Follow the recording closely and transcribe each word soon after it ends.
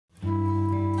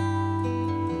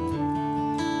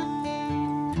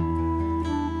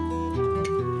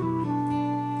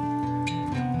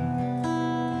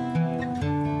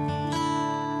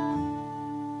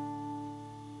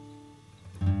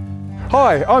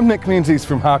Hi, I'm Nick Menzies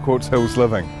from Harcourts Hills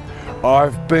Living.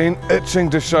 I've been itching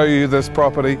to show you this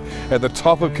property at the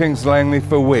top of Kings Langley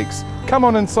for weeks. Come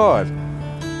on inside.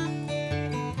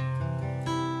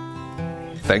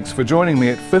 Thanks for joining me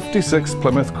at 56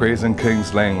 Plymouth Crescent,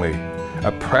 Kings Langley.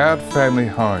 A proud family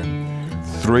home.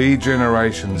 3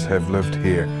 generations have lived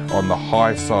here on the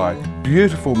high side.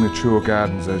 Beautiful mature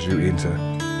gardens as you enter.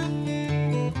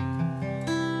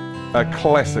 A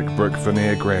classic brick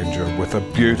veneer grandeur with a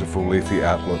beautiful leafy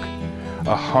outlook.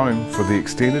 A home for the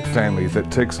extended family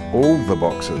that ticks all the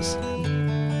boxes.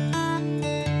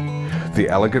 The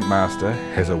elegant master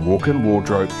has a walk-in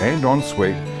wardrobe and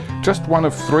ensuite, just one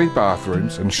of 3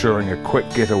 bathrooms, ensuring a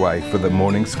quick getaway for the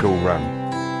morning school run.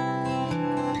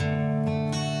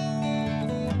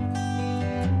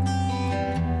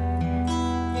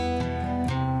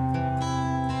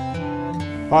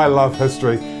 I love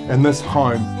history, and this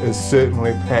home is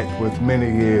certainly packed with many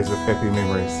years of happy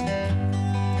memories.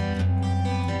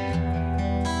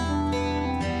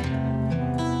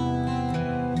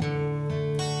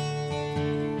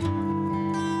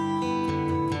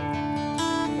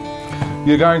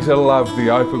 You're going to love the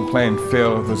open plan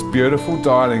feel of this beautiful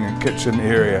dining and kitchen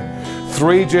area.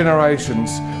 3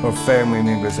 generations of family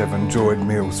members have enjoyed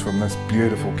meals from this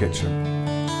beautiful kitchen.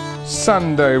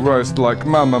 Sunday roast like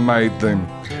Mama made them.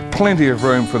 Plenty of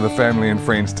room for the family and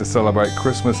friends to celebrate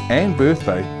Christmas and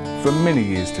birthday for many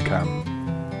years to come.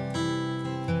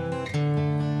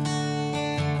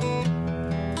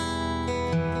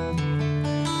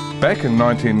 Back in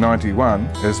 1991,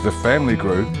 as the family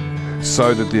grew,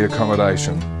 so did the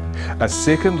accommodation. A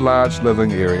second large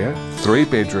living area, 3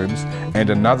 bedrooms and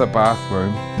another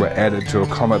bathroom were added to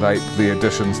accommodate the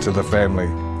additions to the family,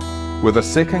 with a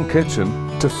second kitchen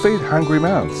to feed hungry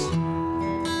mouths.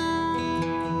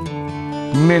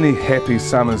 Many happy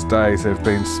summer's days have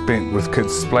been spent with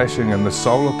kids splashing in the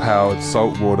solar-powered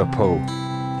saltwater pool.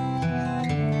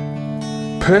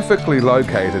 Perfectly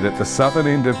located at the southern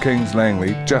end of Kings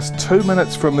Langley, just 2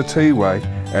 minutes from the T-Way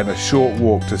and a short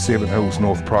walk to Seven Hills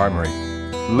North Primary.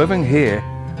 Living here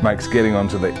makes getting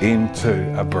onto the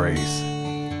M2 a breeze.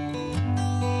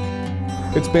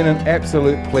 It's been an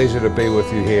absolute pleasure to be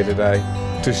with you here today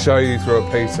to show you through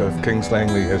a piece of Kings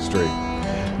Langley history.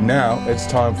 Now it's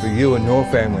time for you and your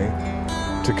family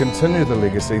to continue the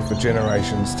legacy for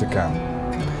generations to come.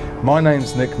 My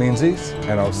name's Nick Menzies,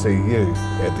 and I'll see you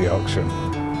at the auction.